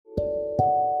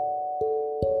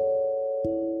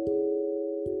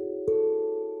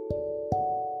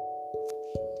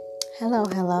Hello,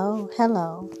 hello,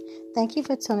 hello. Thank you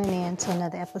for tuning in to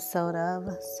another episode of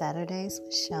Saturdays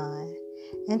with Sean.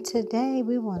 And today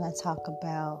we want to talk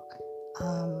about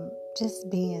just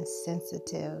being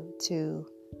sensitive to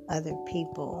other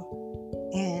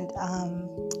people. And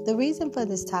the reason for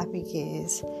this topic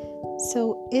is,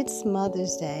 so it's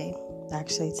Mother's Day,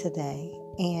 actually today.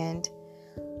 And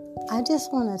I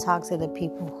just want to talk to the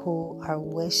people who are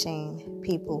wishing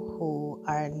people who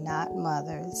are not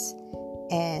mothers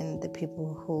and the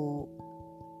people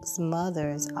whose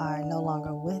mothers are no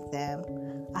longer with them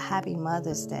a happy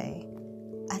Mother's Day.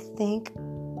 I think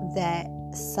that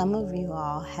some of you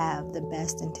all have the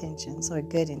best intentions or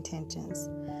good intentions,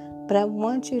 but I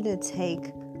want you to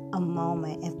take a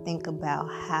moment and think about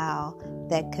how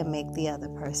that could make the other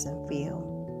person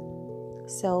feel.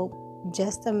 So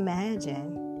just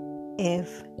imagine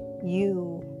if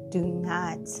you do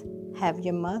not have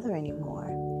your mother anymore.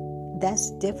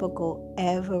 That's difficult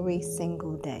every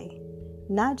single day.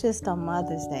 Not just on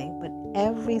Mother's Day, but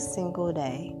every single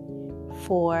day.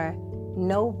 For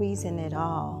no reason at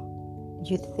all,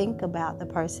 you think about the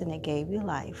person that gave you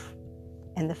life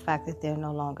and the fact that they're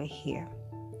no longer here.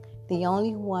 The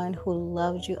only one who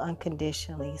loved you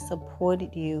unconditionally,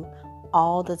 supported you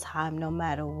all the time, no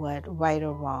matter what, right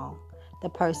or wrong. The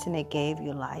person that gave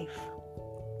you life.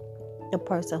 The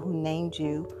person who named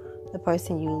you. The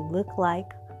person you look like,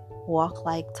 walk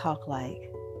like, talk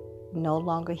like, no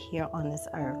longer here on this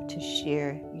earth to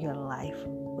share your life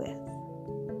with.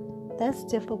 That's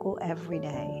difficult every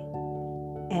day.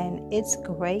 And it's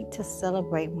great to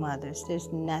celebrate mothers. There's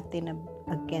nothing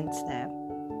against that.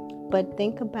 But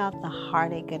think about the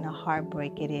heartache and the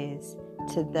heartbreak it is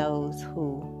to those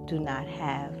who do not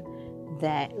have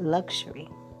that luxury.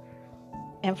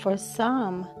 And for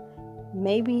some,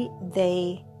 maybe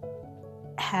they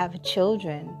have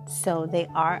children, so they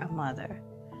are a mother,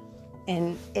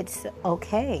 and it's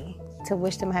okay to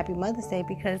wish them happy Mother's Day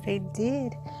because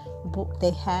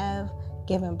they have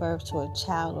given birth to a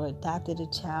child or adopted a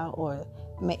child or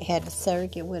had a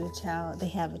surrogate with a child. They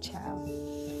have a child.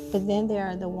 But then there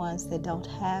are the ones that don't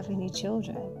have any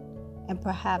children, and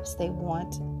perhaps they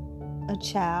want a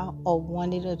child or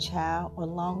wanted a child or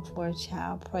long for a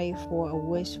child, pray for or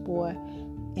wish for,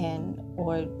 and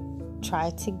or try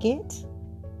to get,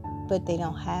 but they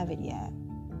don't have it yet.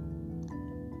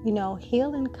 You know,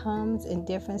 healing comes in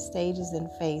different stages and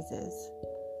phases,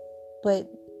 but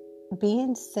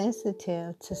being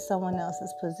sensitive to someone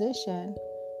else's position,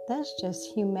 that's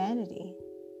just humanity.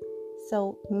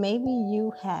 So maybe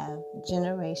you have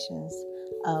generations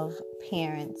of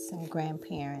parents and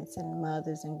grandparents and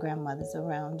mothers and grandmothers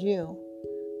around you,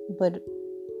 but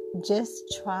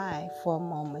just try for a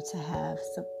moment to have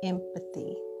some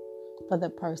empathy for the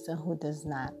person who does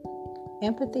not.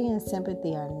 Empathy and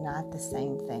sympathy are not the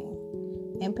same thing.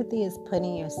 Empathy is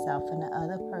putting yourself in the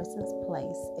other person's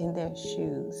place, in their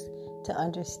shoes, to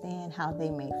understand how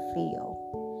they may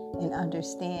feel and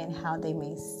understand how they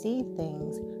may see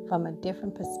things from a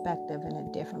different perspective and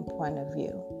a different point of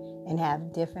view and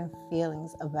have different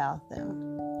feelings about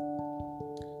them.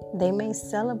 They may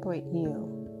celebrate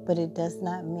you, but it does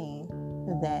not mean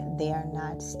that they are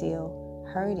not still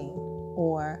hurting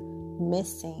or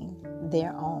missing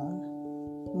their own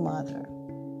mother.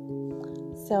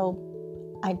 So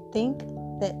I think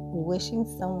that wishing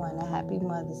someone a happy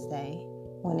Mother's Day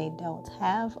when they don't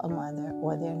have a mother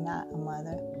or they're not a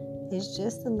mother is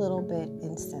just a little bit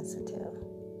insensitive.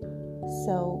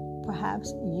 So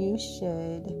perhaps you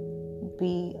should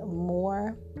be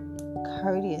more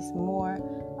courteous, more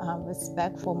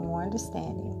respectful, more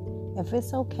understanding. If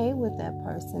it's okay with that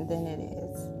person, then it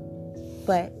is.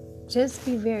 But just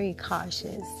be very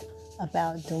cautious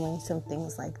about doing some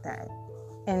things like that.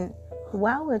 And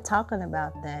while we're talking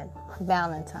about that,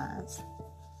 Valentine's,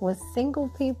 with single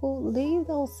people, leave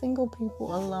those single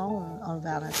people alone on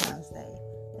Valentine's Day.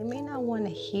 They may not want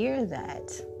to hear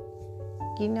that.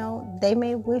 You know, they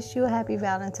may wish you a happy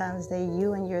Valentine's Day,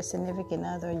 you and your significant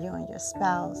other, you and your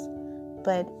spouse.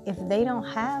 But if they don't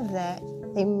have that,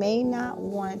 they may not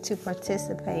want to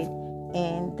participate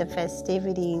in the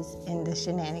festivities and the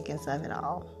shenanigans of it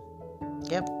all.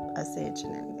 Yep, I said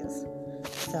shenanigans.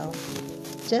 So,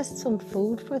 just some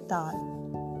food for thought.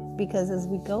 Because as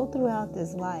we go throughout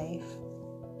this life,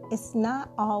 it's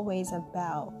not always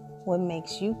about what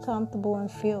makes you comfortable and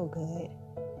feel good,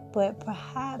 but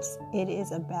perhaps it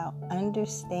is about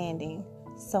understanding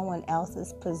someone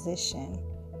else's position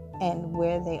and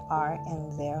where they are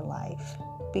in their life.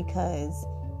 Because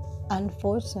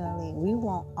unfortunately, we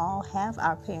won't all have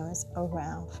our parents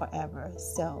around forever.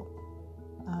 So,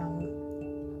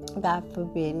 God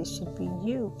forbid it should be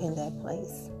you in that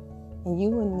place. And you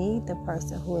will need the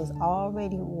person who has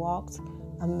already walked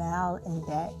a mile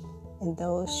in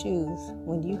those shoes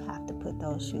when you have to put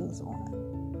those shoes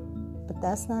on. But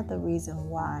that's not the reason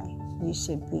why you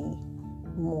should be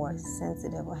more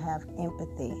sensitive or have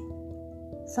empathy.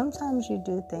 Sometimes you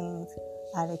do things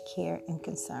out of care and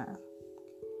concern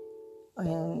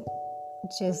and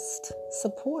just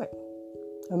support.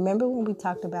 Remember when we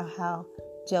talked about how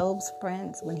Job's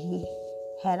friends, when he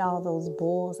had all those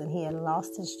bulls and he had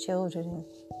lost his children and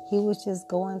he was just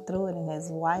going through it and his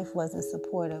wife wasn't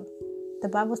supportive. The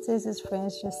Bible says his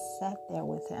friends just sat there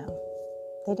with him.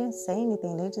 They didn't say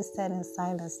anything. They just sat in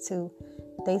silence too.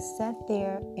 They sat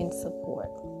there in support.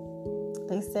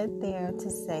 They sat there to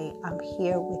say, I'm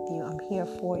here with you. I'm here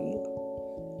for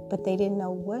you. But they didn't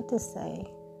know what to say,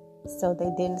 so they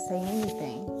didn't say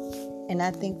anything. And I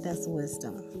think that's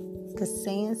wisdom. Because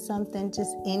saying something,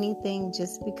 just anything,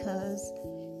 just because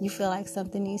you feel like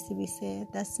something needs to be said,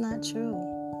 that's not true.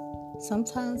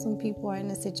 Sometimes when people are in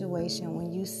a situation,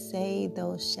 when you say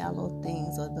those shallow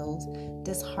things or those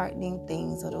disheartening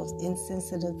things or those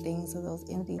insensitive things or those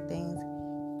empty things,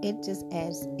 it just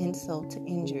adds insult to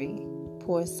injury,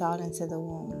 pours salt into the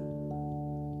wound.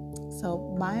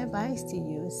 So my advice to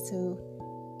you is to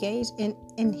gauge,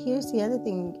 and here's the other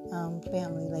thing,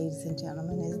 family, ladies and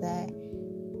gentlemen, is that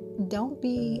don't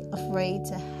be afraid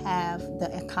to have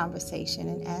the conversation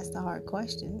and ask the hard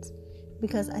questions,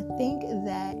 because I think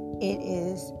that it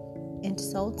is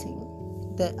insulting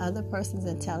the other person's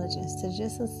intelligence to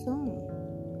just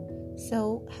assume.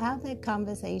 So have that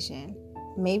conversation,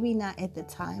 maybe not at the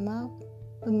time of,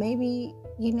 but maybe,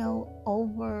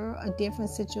 over a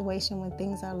different situation when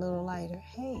things are a little lighter.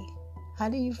 Hey, how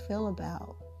do you feel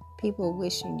about people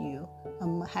wishing you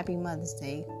a happy Mother's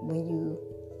Day when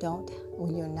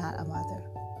you're not a mother?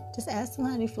 Just ask them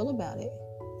how they feel about it.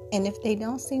 And if they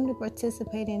don't seem to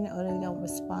participate in it or they don't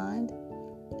respond,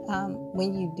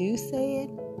 when you do say it,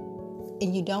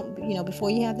 and you don't,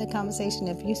 before you have that conversation,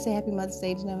 if you say Happy Mother's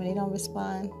Day to them and they don't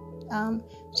respond,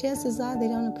 chances are they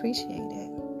don't appreciate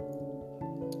it.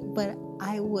 But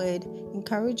I would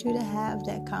encourage you to have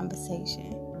that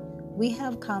conversation. We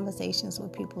have conversations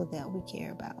with people that we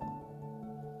care about.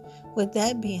 With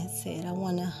that being said, I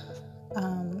want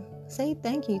to say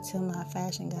thank you to my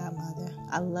fashion godmother.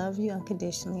 I love you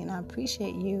unconditionally, and I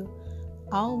appreciate you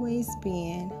always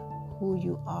being who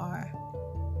you are.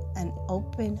 An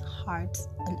open heart,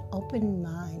 an open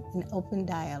mind, an open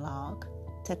dialogue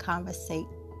to conversate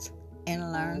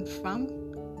and learn from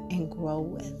and grow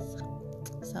with.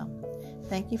 So,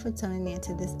 thank you for tuning in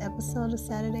to this episode of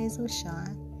Saturdays with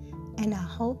Sean, and I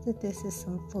hope that this is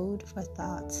some food for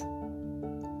thought,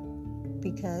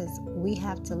 because we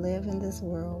have to live in this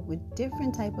world with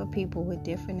different type of people with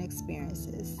different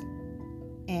experiences,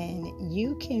 and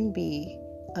you can be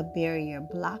a barrier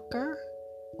blocker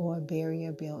or a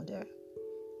barrier builder.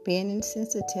 Being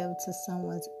insensitive to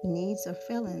someone's needs or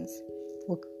feelings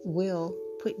will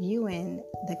put you in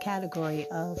the category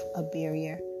of a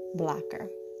barrier blocker.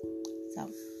 So,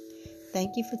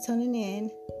 thank you for tuning in.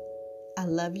 I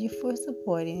love you for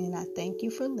supporting, and I thank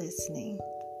you for listening.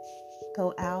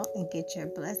 Go out and get your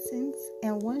blessings,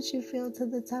 and once you feel to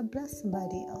the top, bless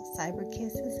somebody else. Cyber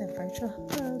kisses and virtual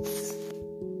hugs.